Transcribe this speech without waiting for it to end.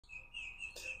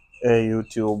Hey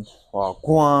YouTube,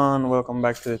 Guan, welcome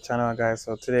back to the channel guys.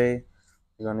 So today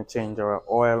we're going to change our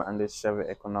oil on this Chevy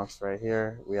Equinox right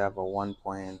here. We have a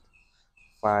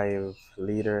 1.5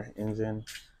 liter engine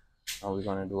and we're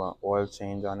going to do an oil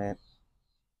change on it.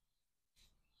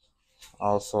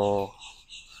 Also,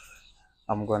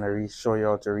 I'm going to show you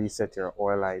how to reset your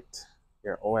oil life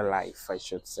I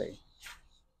should say.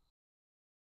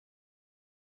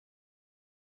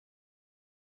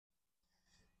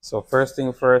 So first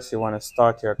thing first, you want to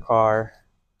start your car.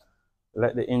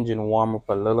 Let the engine warm up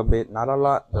a little bit, not a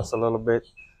lot, just a little bit,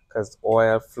 because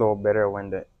oil flow better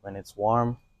when it's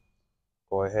warm.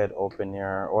 Go ahead, open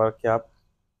your oil cap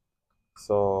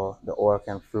so the oil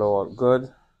can flow out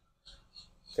good.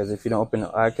 Because if you don't open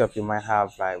the oil cap, you might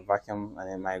have like vacuum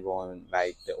and it might go in,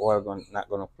 like the oil not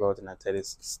gonna flow in a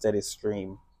steady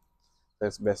stream. So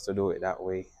it's best to do it that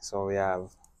way. So we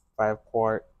have 5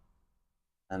 quart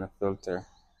and a filter.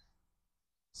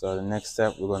 So the next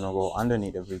step, we're gonna go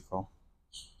underneath the vehicle.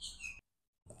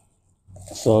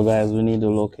 So guys, we need to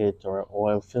locate our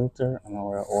oil filter and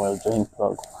our oil drain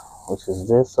plug, which is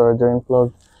this, our drain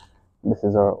plug. This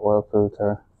is our oil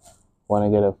filter. Want to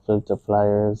get a filter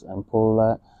pliers and pull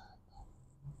that.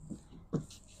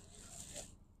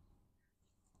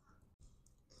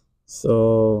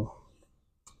 So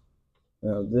we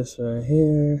have this right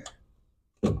here.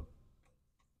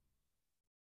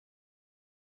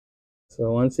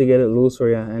 So once you get it loose where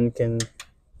your hand can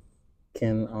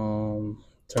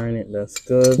turn it, that's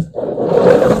good.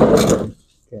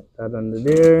 Get that under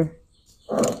there.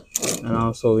 And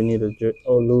also we need to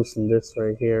loosen this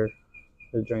right here,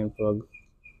 the drain plug.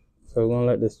 So we're gonna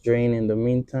let this drain in the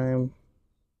meantime.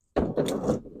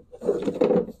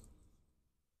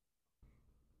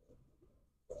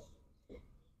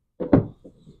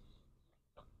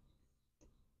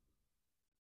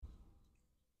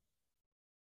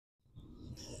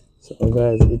 So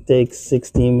guys, it takes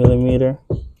 16 millimeter.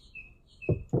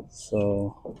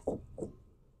 So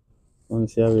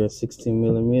once you have your 16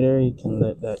 millimeter, you can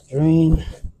let that drain.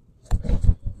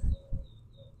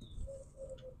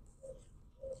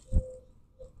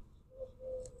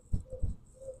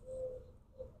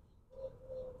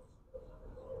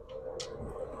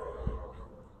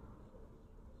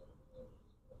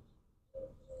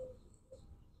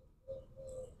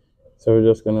 So we're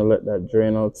just gonna let that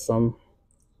drain out some.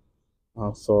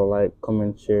 Also like,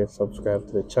 comment, share, subscribe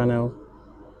to the channel.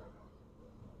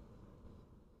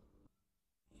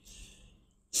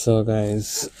 So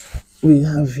guys, we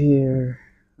have here,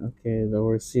 okay, the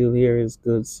oil seal here is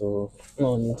good, so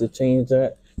no need to change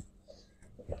that.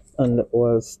 And the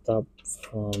oil stopped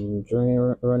from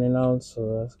running out,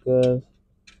 so that's good.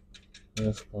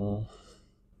 Just gonna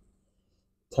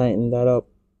tighten that up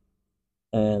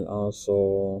and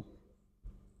also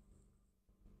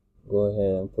go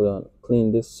ahead and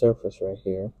clean this surface right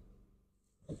here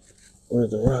where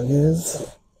the rug is.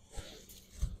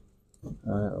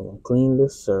 Alright, I'm gonna clean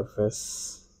this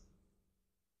surface.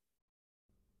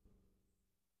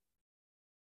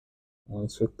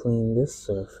 Once we clean this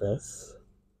surface,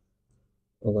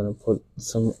 we're gonna put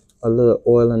a little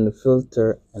oil in the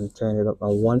filter and turn it up.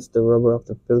 And once the rubber of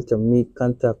the filter meet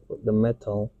contact with the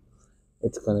metal,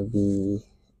 it's gonna be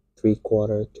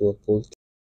 3/4 to a full.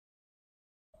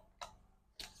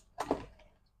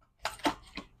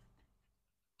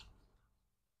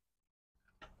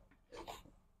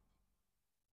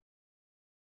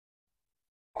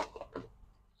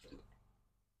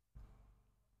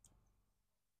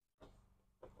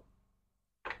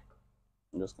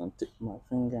 I'm just gonna dip my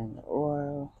finger in the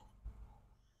oil.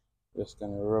 Just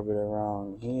gonna rub it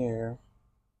around here.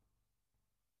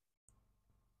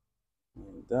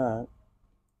 Like that.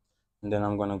 And then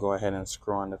I'm gonna go ahead and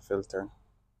screw on the filter.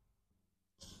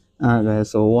 Alright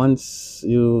guys, so once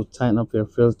you tighten up your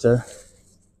filter,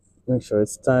 make sure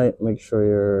it's tight, make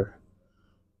sure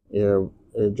your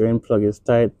drain plug is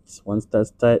tight. Once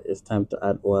that's tight, it's time to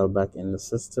add oil back in the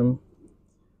system.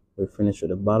 We finished with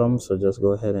the bottom, so just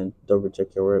go ahead and double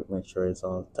check your work, make sure it's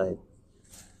all tight.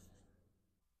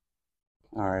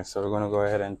 Alright, so we're gonna go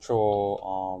ahead and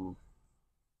throw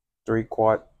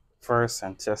 3/4 first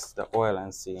and test the oil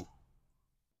and see.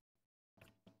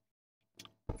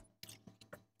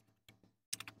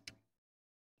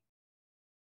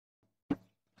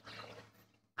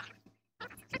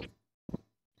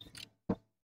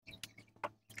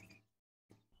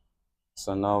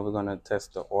 So now we're gonna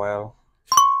test the oil.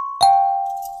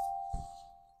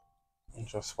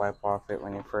 Just wipe off it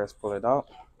when you first pull it out.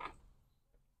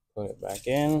 Put it back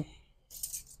in.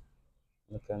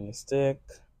 Look on the stick.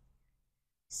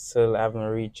 Still haven't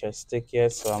reached a stick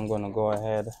yet, so I'm gonna go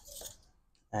ahead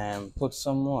and put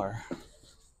some more.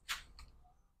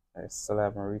 I still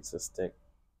haven't reached the stick.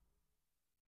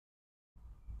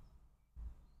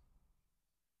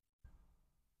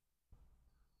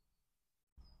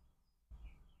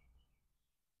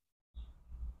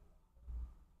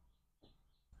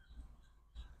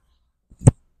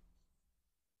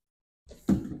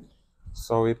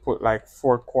 So we put like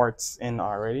 4 quarts in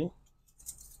already.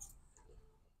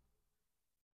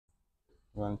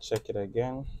 I'm gonna check it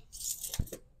again.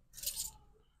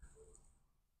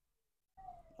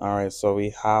 All right, so we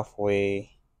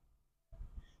halfway.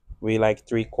 We like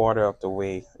 3/4 of the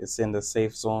way. It's in the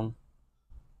safe zone.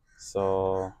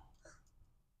 So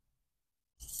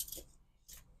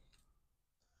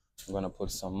I'm gonna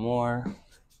put some more.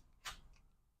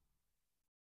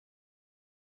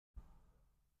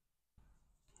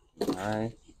 All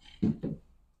right.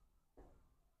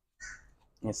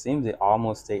 It seems it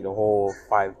almost take the whole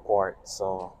 5 quart.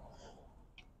 So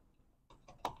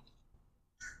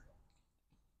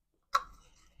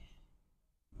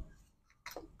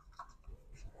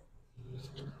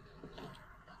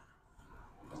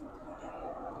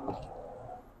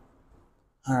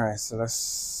all right, so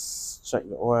let's check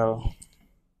the oil.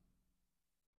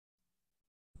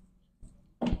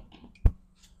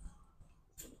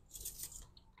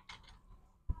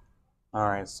 All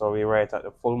right, so we're right at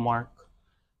the full mark.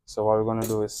 So what we're gonna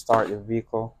do is start the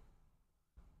vehicle,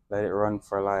 let it run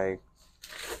for like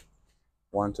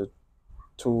 1 to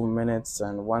 2 minutes,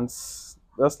 and once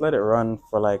just let it run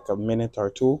for like a minute or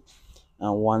two,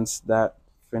 and once that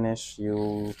finish,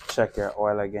 you check your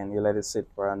oil again. You let it sit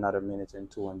for another minute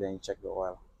and two, and then you check the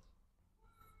oil.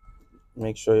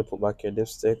 Make sure you put back your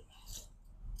dipstick.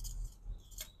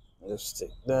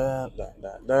 Dipstick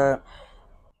that.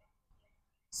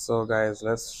 So guys,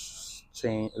 let's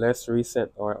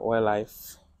reset our oil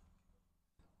life.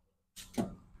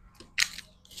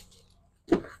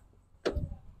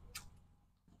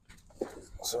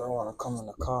 So I want to come in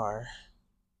the car,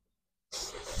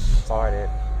 start it,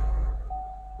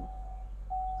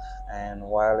 and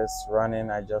while it's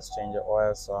running, I just change the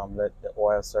oil. So I'm let the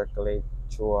oil circulate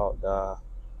throughout the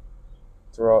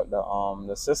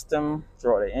system,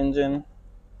 throughout the engine.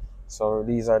 So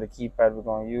these are the keypad we're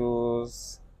gonna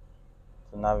use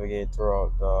to navigate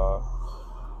throughout the.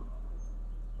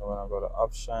 We're gonna go to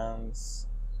options.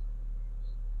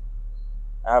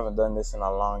 I haven't done this in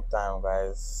a long time,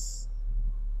 guys.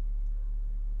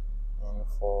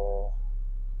 Info.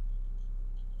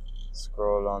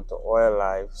 Scroll on to oil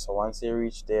life. So once you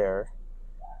reach there,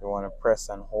 you want to press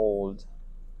and hold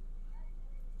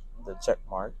the check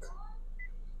mark,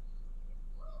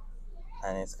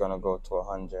 and it's gonna go to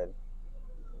 100,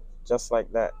 just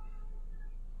like that.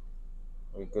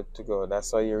 We're good to go.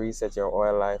 That's how you reset your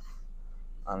oil life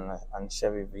on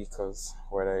Chevy vehicles,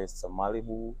 whether it's the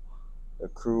Malibu, the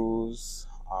Cruise,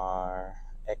 or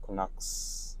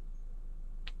Equinox.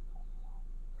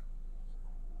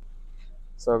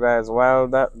 So guys, while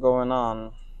that going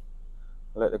on,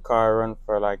 let the car run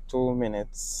for like 2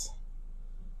 minutes.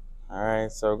 All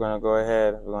right, so we're gonna go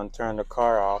ahead. We're gonna turn the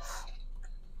car off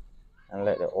and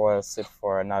let the oil sit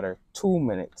for another 2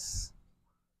 minutes.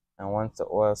 And once the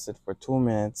oil sits for 2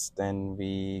 minutes, then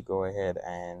we go ahead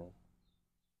and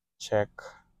check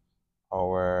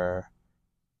our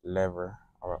lever,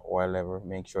 our oil lever.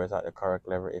 Make sure it's at the correct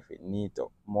lever. If it needs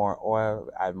more oil,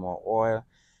 add more oil.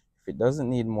 If it doesn't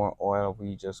need more oil,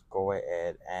 we just go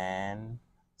ahead and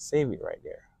save it right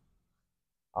there.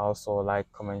 Also,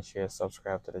 like, comment, share,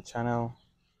 subscribe to the channel.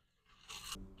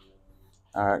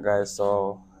 All right, guys,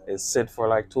 so it's sit for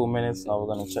like 2 minutes. Now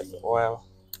we're gonna check the oil,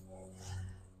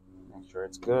 make sure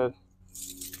it's good,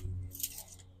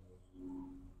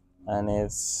 and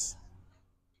it's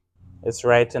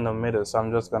right in the middle. So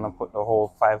I'm just gonna put the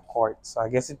whole 5 quart. So I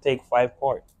guess it take 5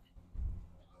 quart.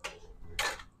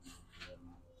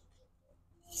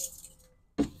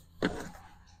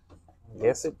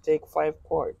 Guess it take 5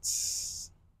 quarts.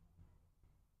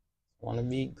 Wanna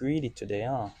be greedy today,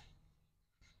 huh?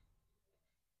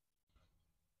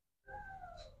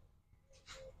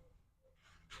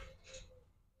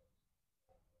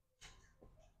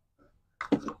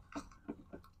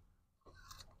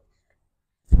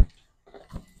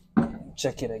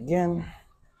 Check it again.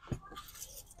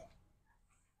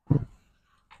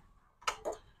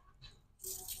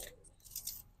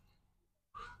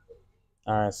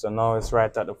 All right, so now it's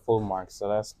right at the full mark, so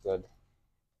that's good.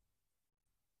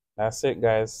 That's it,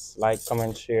 guys. Like,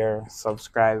 comment, share,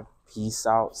 subscribe. Peace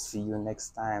out. See you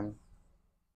next time.